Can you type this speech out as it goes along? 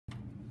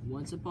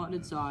Once upon a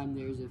time,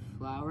 there's a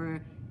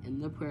flower in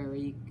the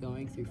prairie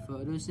going through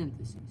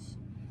photosynthesis.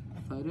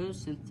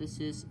 Photosynthesis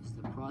is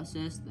the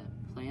process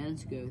that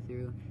plants go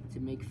through to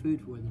make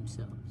food for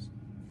themselves.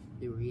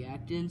 The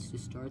reactants to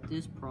start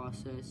this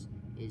process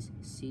is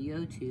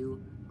CO2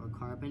 or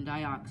carbon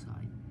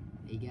dioxide,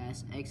 a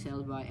gas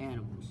exhaled by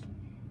animals,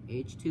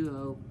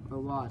 H2O or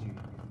water.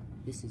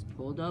 This is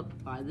pulled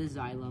up by the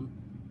xylem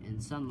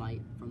and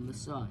sunlight from the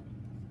sun.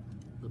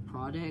 The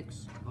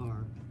products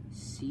are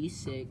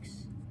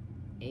C6,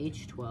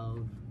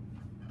 H12,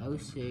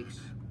 O6,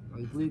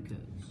 or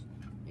glucose,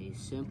 a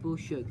simple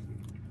sugar,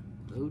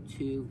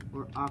 O2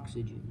 or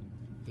oxygen,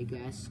 a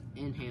gas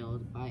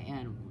inhaled by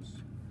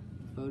animals.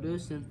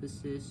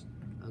 Photosynthesis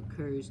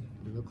occurs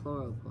in the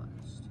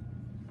chloroplast.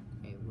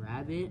 A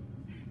rabbit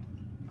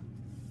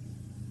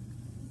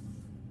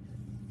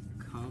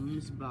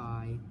comes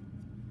by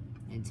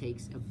and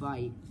takes a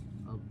bite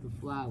of the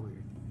flower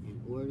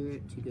in order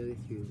to go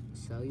through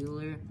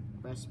cellular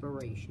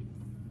respiration.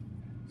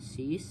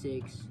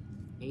 C6,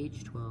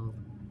 H12,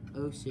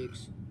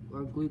 O6,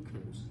 or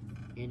glucose,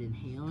 and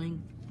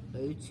inhaling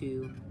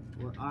O2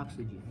 or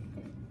oxygen.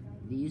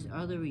 These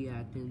are the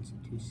reactants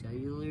to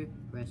cellular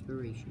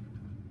respiration.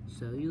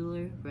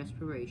 Cellular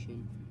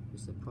respiration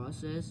is the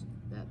process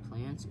that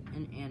plants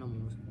and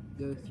animals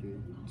go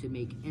through to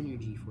make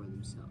energy for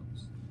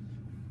themselves.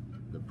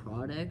 The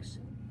products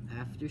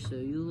after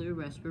cellular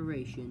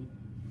respiration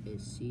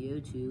is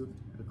CO2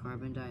 or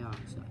carbon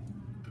dioxide,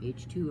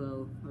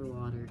 H2O or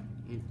water,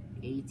 and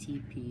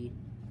ATP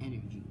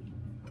energy.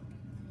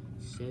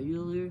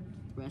 Cellular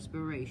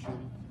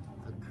respiration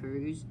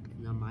occurs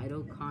in the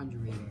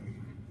mitochondria.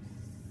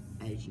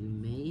 As you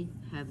may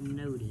have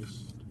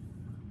noticed,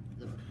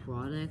 the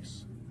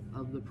products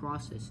of the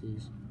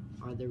processes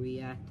are the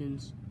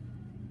reactants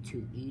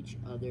to each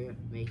other,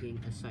 making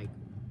a cycle.